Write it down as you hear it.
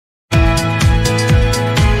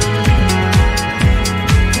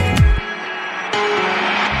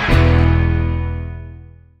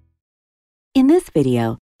this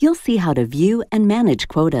video, you'll see how to view and manage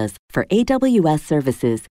quotas for AWS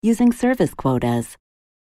services using Service Quotas.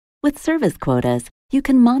 With Service Quotas, you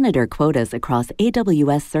can monitor quotas across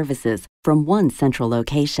AWS services from one central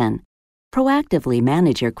location. Proactively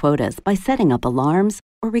manage your quotas by setting up alarms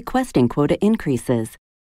or requesting quota increases,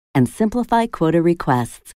 and simplify quota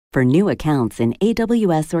requests for new accounts in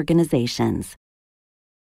AWS Organizations.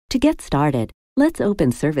 To get started, let's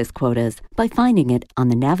open Service Quotas by finding it on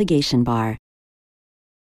the navigation bar.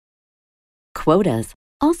 Quotas,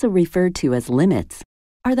 also referred to as limits,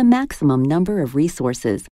 are the maximum number of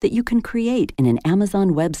resources that you can create in an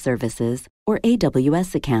Amazon Web Services or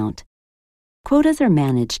AWS account. Quotas are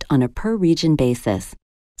managed on a per-region basis,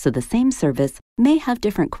 so the same service may have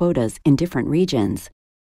different quotas in different regions.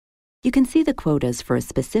 You can see the quotas for a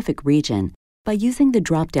specific region by using the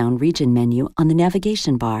drop-down region menu on the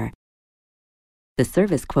navigation bar. The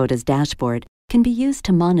Service Quotas dashboard can be used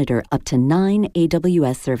to monitor up to 9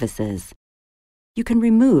 AWS services. You can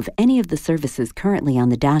remove any of the services currently on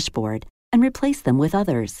the dashboard and replace them with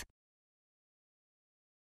others.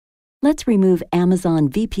 Let's remove Amazon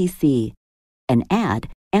VPC and add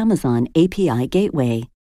Amazon API Gateway.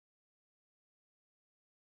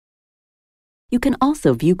 You can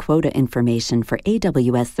also view quota information for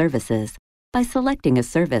AWS services by selecting a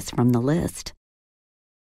service from the list.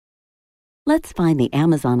 Let's find the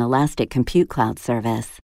Amazon Elastic Compute Cloud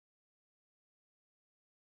service.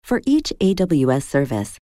 For each AWS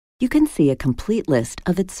service, you can see a complete list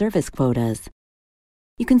of its service quotas.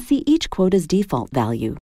 You can see each quota's default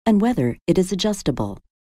value and whether it is adjustable.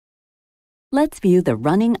 Let's view the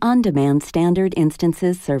Running on-Demand Standard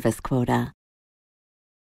Instances service quota.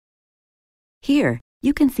 Here,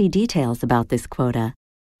 you can see details about this quota,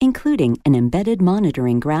 including an embedded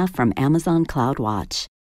monitoring graph from Amazon CloudWatch.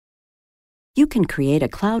 You can create a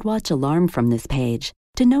CloudWatch alarm from this page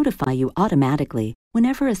to notify you automatically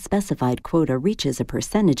whenever a specified quota reaches a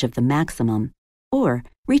percentage of the maximum or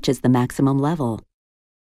reaches the maximum level.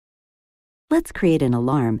 Let's create an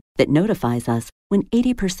alarm that notifies us when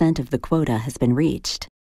 80% of the quota has been reached.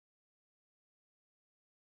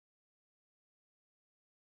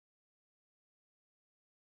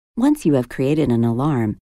 Once you have created an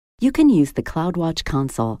alarm, you can use the CloudWatch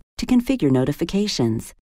console to configure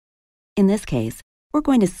notifications. In this case, we're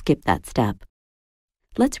going to skip that step.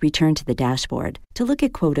 Let's return to the dashboard to look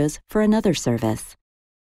at quotas for another service.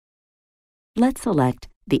 Let's select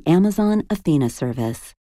the Amazon Athena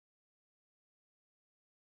service.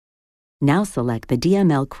 Now select the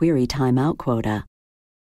DML Query Timeout quota.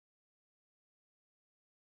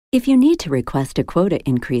 If you need to request a quota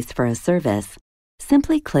increase for a service,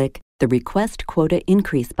 simply click the Request Quota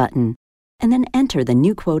Increase button and then enter the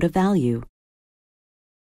new quota value.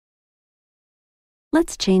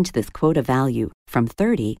 Let's change this quota value from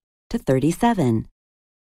 30 to 37.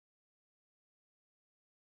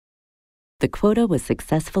 The quota was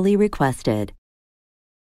successfully requested.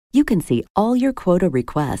 You can see all your quota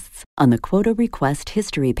requests on the Quota Request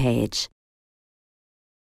History page.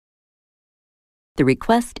 The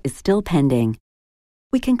request is still pending.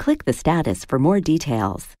 We can click the status for more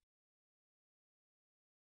details.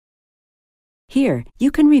 Here,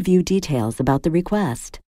 you can review details about the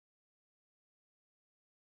request.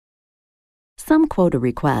 Some quota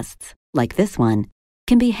requests, like this one,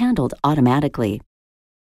 can be handled automatically.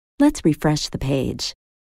 Let's refresh the page.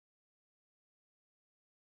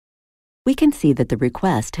 We can see that the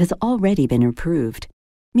request has already been approved,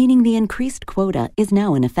 meaning the increased quota is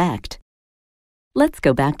now in effect. Let's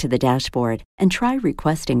go back to the dashboard and try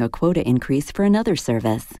requesting a quota increase for another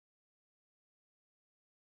service.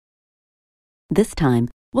 This time,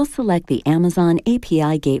 we'll select the Amazon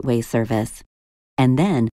API Gateway service, and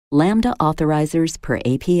then Lambda Authorizers per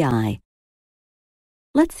API.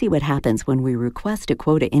 Let's see what happens when we request a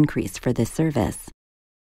quota increase for this service.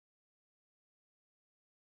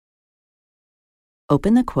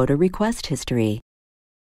 Open the Quota Request History.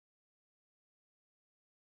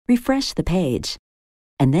 Refresh the page,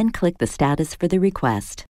 and then click the status for the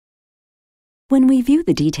request. When we view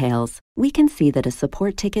the details, we can see that a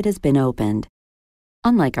support ticket has been opened.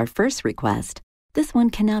 Unlike our first request, this one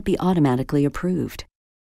cannot be automatically approved.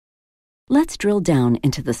 Let's drill down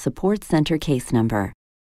into the Support Center case number.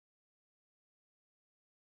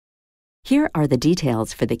 Here are the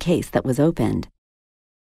details for the case that was opened.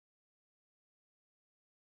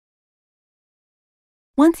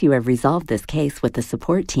 Once you have resolved this case with the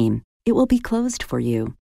support team, it will be closed for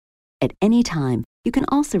you. At any time, you can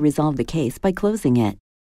also resolve the case by closing it.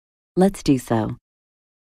 Let's do so.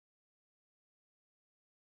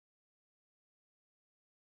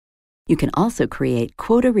 You can also create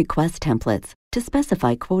quota request templates to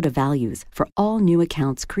specify quota values for all new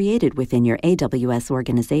accounts created within your AWS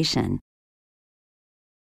organization.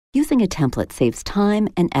 Using a template saves time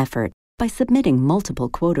and effort by submitting multiple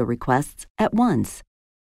quota requests at once.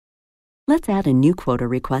 Let's add a new quota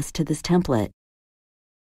request to this template.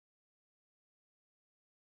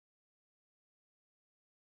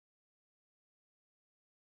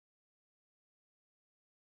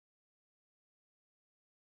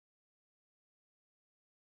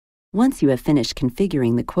 Once you have finished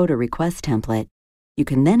configuring the quota request template, you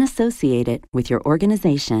can then associate it with your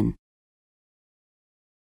organization.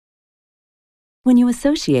 When you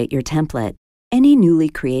associate your template, any newly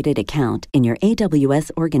created account in your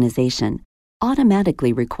AWS organization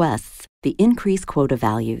automatically requests the increased quota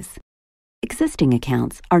values. Existing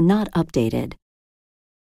accounts are not updated.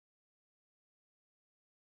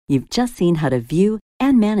 You've just seen how to view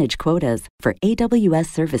and manage quotas for AWS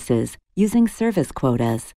services using Service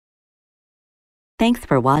Quotas. Thanks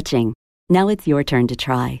for watching. Now it's your turn to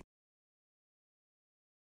try.